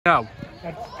No.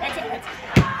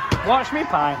 Watch me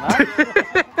pint, lad.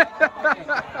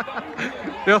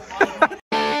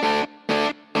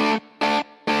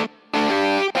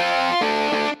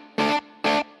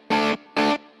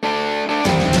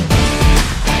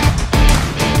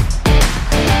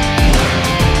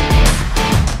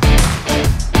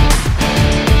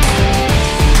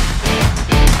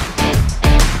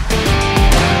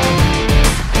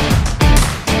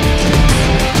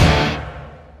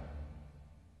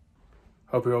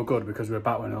 Hope you're all good because we're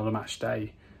back with another match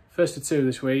day. First of two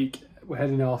this week, we're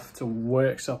heading off to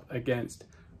Worksop against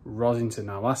Rossington.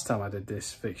 Now, last time I did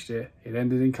this fixture, it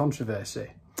ended in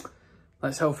controversy.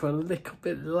 Let's hope for a little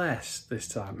bit less this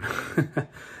time.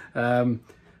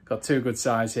 Got two good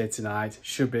sides here tonight.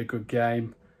 Should be a good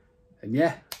game. And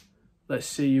yeah, let's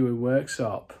see you in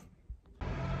Worksop.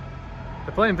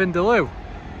 They're playing Vindaloo.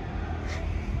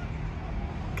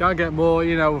 Can't get more,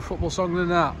 you know, a football song than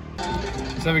that.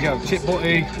 So there we go, Chip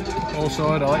Butty, all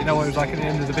sorted. I'll let you know what it was like at the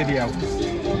end of the video.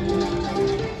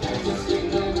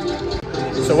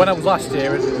 So when I was last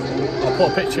here, I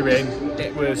put a picture in,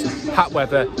 it was hot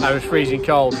weather, I was freezing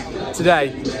cold. Today,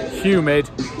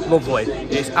 humid, lovely.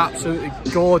 It's absolutely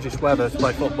gorgeous weather to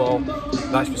play football,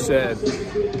 that's for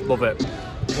certain. Love it.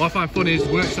 What I find funny is the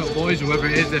Worksop boys, whoever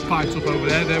it is, they're piped up over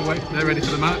there, they're ready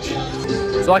for the match.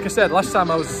 So like I said, last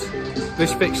time I was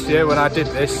this fixture, when I did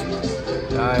this,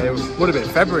 it would have been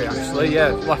February actually, yeah,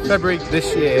 last February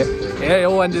this year. It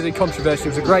all ended in controversy. It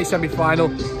was a great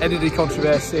semi-final, ended in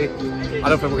controversy. I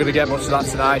don't think we're going to get much of that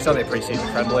tonight. It's only a pre-season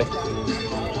friendly.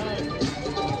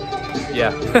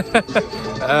 Yeah.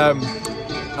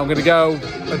 I'm going to go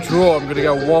a draw. I'm going to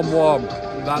go 1-1.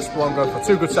 That's what I'm going for.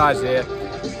 Two good sides here.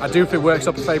 I do think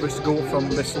Worksop are favourites to go up from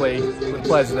this league with the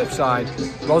players that they've signed.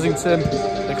 Rossington,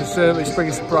 they could certainly spring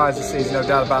a surprise this season, no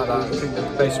doubt about that. I think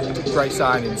they've made some great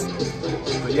signings.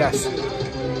 But yes,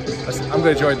 I'm going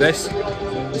to enjoy this.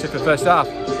 See for the first half.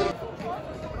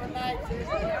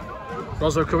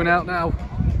 Rosso coming out now.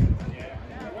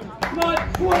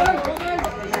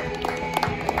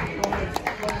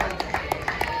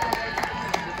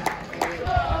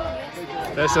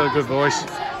 They're still a good voice.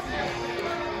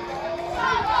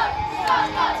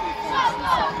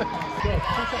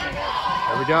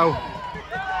 There we go.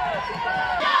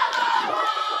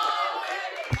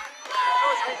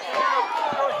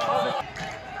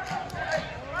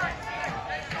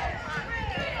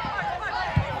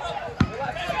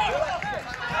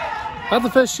 Had the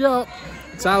first shot.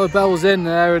 Tyler Bell was in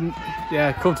there and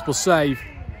yeah, comfortable save.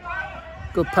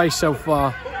 Good pace so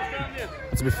far.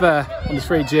 And to be fair, on the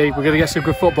 3G, we're going to get some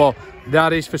good football.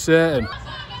 That is for certain.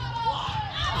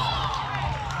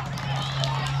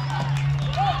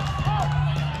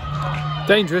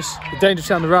 Dangerous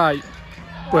down the right.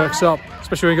 Works up,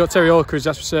 especially when you've got Terry Orcruz,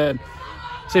 that's for certain.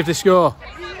 See if they score.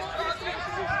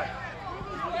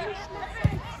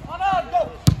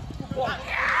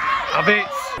 Have it.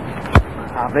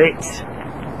 Have it.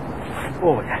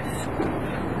 Oh yes.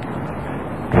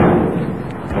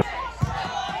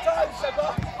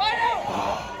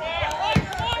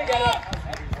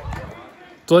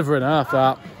 Delivering half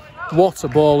that. What a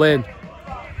ball in.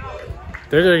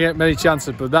 They didn't get many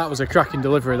chances, but that was a cracking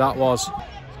delivery, that was. He's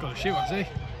got to shoot, hasn't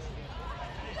he?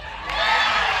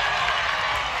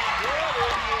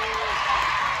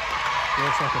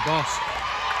 Looks like a boss.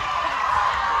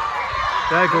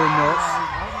 They're going nuts.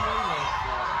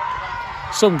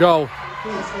 Some goal.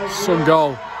 Some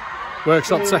goal.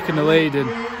 Worksop taking the lead, and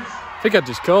I think I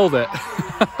just called it.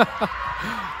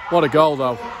 What a goal,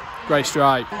 though. Great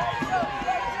strike.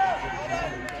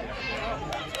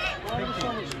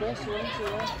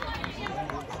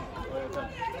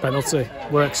 Penalty,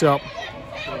 Worksop.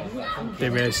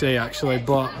 Didn't really see actually,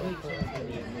 but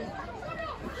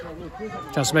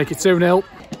chance to make it 2-0.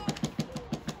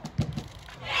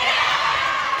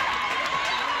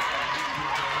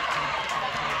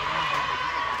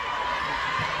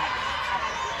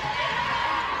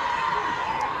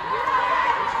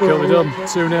 Cool, done,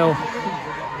 2-0.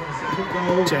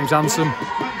 James Hanson.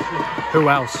 Who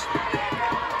else?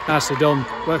 Nicely done.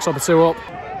 Worksop a 2 up.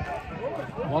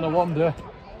 What a wonder.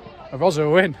 A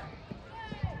Rosso win.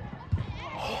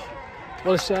 Oh,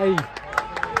 what a save.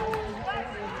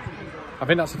 I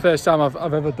think that's the first time I've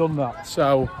ever done that.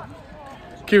 So,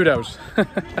 kudos.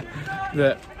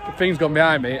 The thing's gone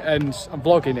behind me and I'm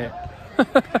vlogging it.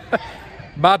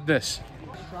 Madness.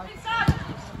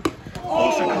 Oh,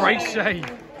 it's a great save.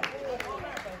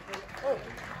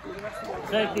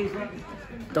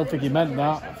 Don't think he meant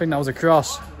that. I think that was a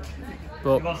cross.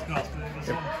 But,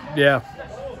 yeah.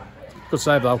 Good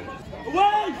save though.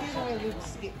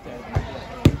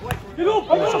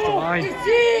 That's off the line.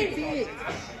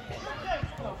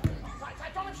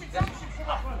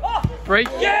 free.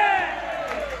 Yeah!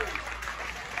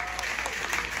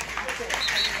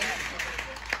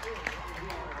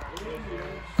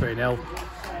 3-0.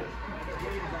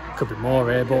 Could be more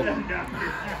here, but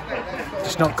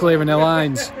just not clearing their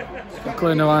lines. Not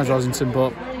clearing their lines, Rossington, but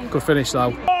good finish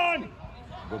though.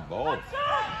 Good ball.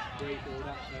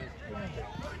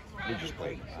 We just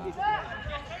played.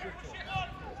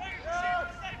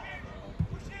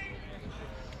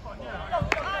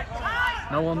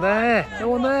 No one there. No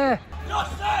one there.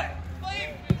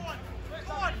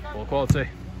 Ball quality.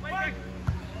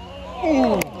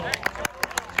 Ooh.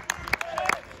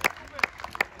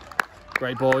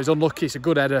 Great ball. He's unlucky. It's a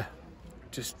good header.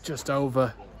 Just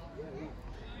over.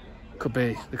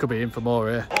 They could be in for more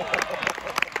here.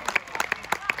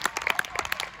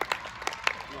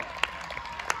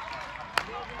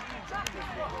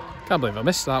 Can't believe I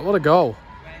missed that. What a goal.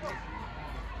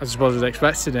 I suppose I was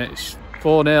expecting it. It's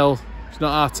 4-0. It's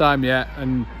not half time yet,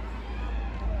 and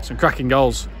some cracking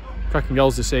goals. Cracking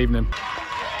goals this evening.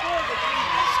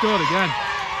 Scored again.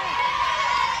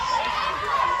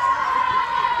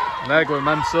 And they're going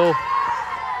mental.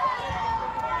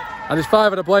 And it's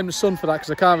 5, and I blame the sun for that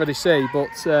because I can't really see, but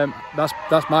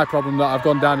that's my problem, that I've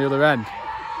gone down the other end.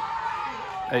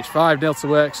 It's 5-0 to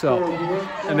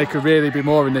Worksop, and there could really be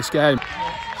more in this game.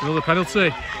 It's another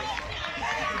penalty.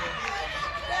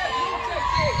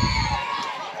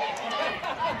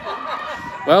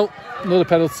 Well, another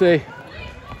penalty.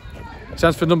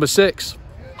 Chance for number 6.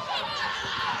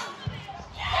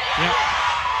 Yep.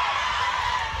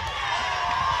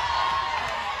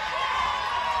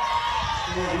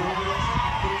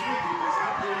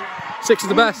 Six is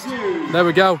the best. There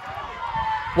we go.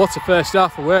 What a first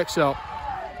half for Worksop.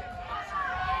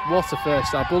 What a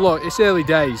first half. But look, it's early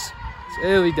days. It's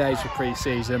early days for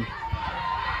pre-season.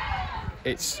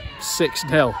 It's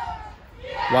 6-0.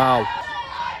 Wow.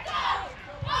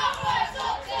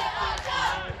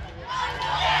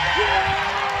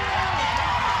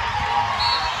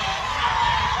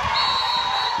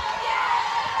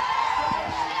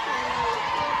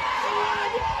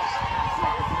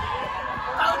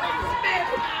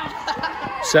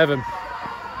 Seven,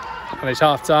 and it's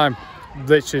half time.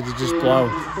 Literally just blown.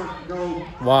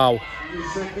 Wow.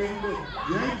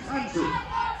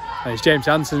 And it's James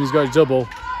Hansen who's got a double.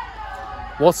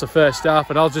 What a first half,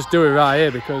 and I'll just do it right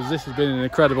here because this has been an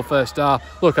incredible first half.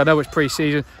 Look, I know it's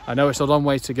pre-season, I know it's a long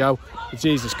way to go, but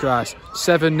Jesus Christ,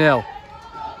 7-0.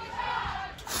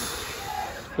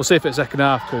 We'll see if it's second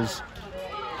half because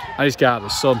I just get out of the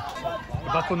sun.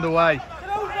 We're back underway.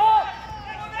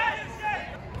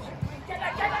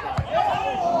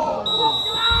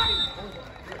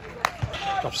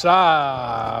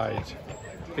 Offside.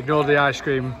 Ignore the ice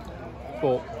cream,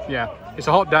 but yeah, it's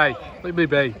a hot day. Let me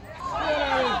be.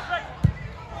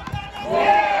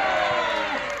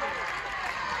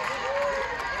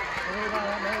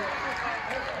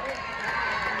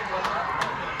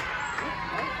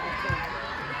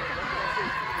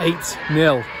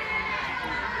 $8-0.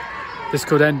 This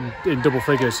could end in double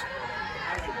figures.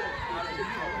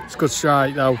 It's a good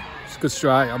strike though. It's a good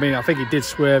strike. I mean, I think he did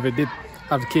swerve. He did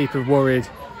have the keeper worried.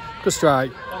 Good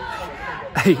strike.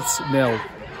 8-0.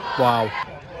 Wow.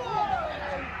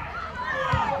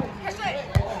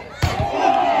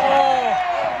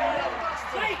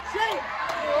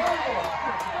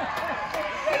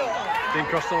 Didn't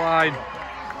cross the line.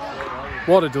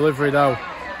 What a delivery though.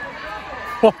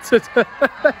 What a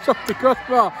it's off the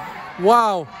crossbar.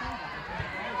 Wow.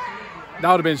 That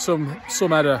would have been some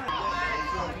header.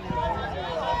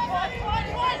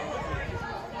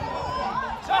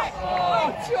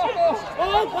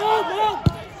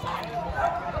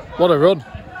 What a run.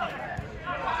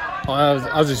 I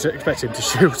was just expecting him to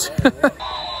shoot. The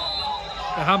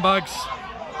handbags.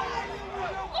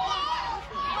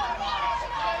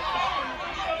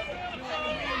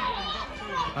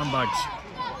 Handbags.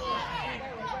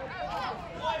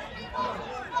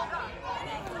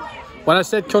 When I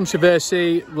said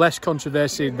controversy, less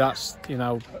controversy, that's, you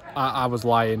know, I was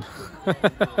lying.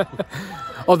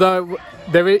 Although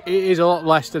it is a lot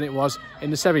less than it was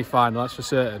in the semi-final, that's for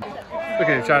certain. Look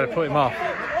at him trying to put him off.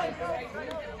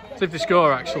 See if they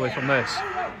score actually from this.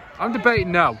 I'm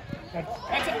debating no.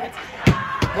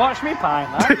 Watch me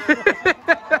pint, lad.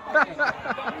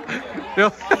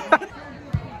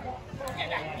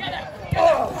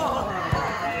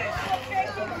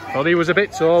 Thought he was a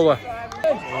bit taller.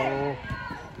 Oh.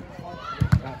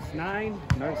 That's 9.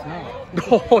 No, it's not.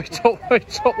 Oh, he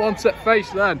took one to the face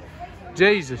then.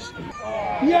 Jesus.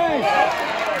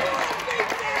 Yes!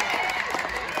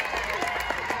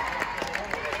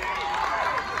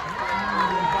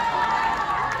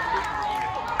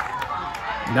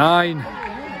 9-0.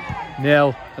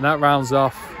 0, and that rounds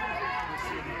off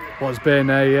what's been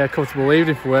a comfortable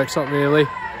evening for Worksop, really.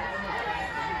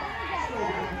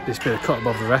 It's been a cut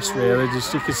above the rest, really.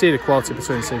 Just you can see the quality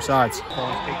between the two sides.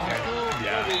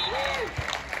 Yeah.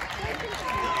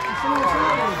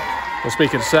 We'll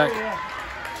speak in a sec.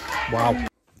 Wow.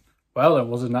 Well, it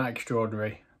wasn't that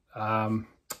extraordinary.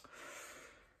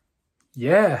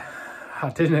 Yeah, I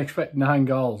didn't expect 9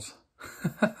 goals.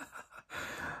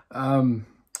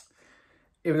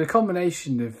 It was a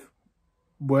combination of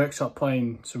Worksop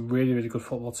playing some really, really good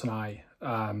football tonight.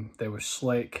 They were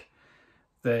slick.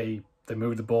 They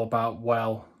moved the ball about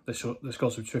well. They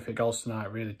scored some terrific goals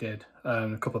tonight, really did.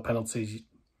 A couple of penalties.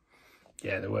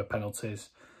 Yeah, there were penalties.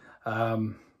 But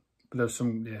there was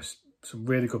some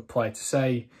really good play. To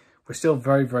say we're still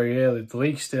very, very early. The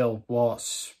league's still, what,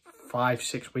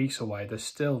 5-6 weeks away.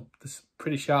 There's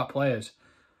pretty sharp players.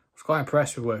 I was quite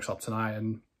impressed with Worksop tonight,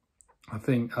 and I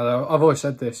think, I've always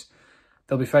said this,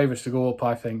 they'll be favourites to go up,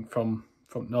 I think, from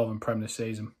Northern Prem this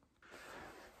season.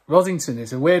 Rossington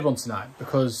is a weird one tonight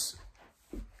because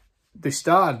they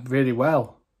started really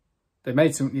well. They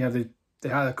made some, they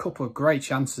had a couple of great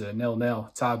chances at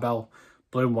 0-0. Tyler Bell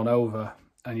blew one over,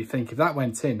 and you think if that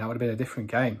went in, that would have been a different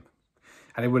game,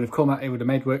 and it would have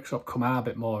made Worksop come out a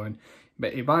bit more, and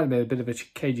it might have been a bit of a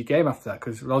cagey game after that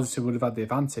because Rossington would have had the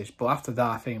advantage. But after that,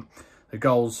 I think the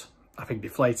goals,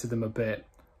 deflated them a bit,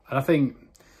 and I think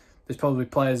there's probably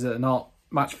players that are not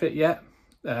match fit yet,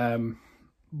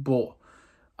 but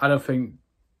I don't think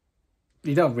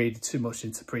you don't read too much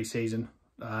into pre-season.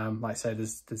 Like I say,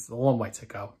 there's a long way to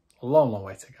go, a long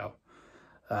way to go.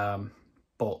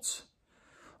 But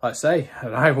like I say,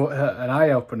 an eye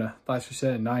opener. Like I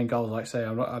say, 9 goals. Like I say,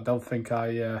 I don't think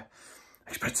I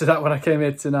expected that when I came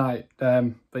here tonight.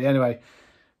 But yeah, anyway,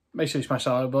 make sure you smash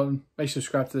that like button. Make sure you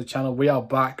subscribe to the channel. We are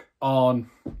back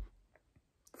on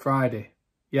Friday.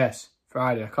 Yes,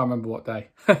 Friday. I can't remember what day.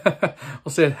 We'll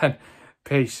see you then.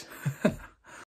 Peace.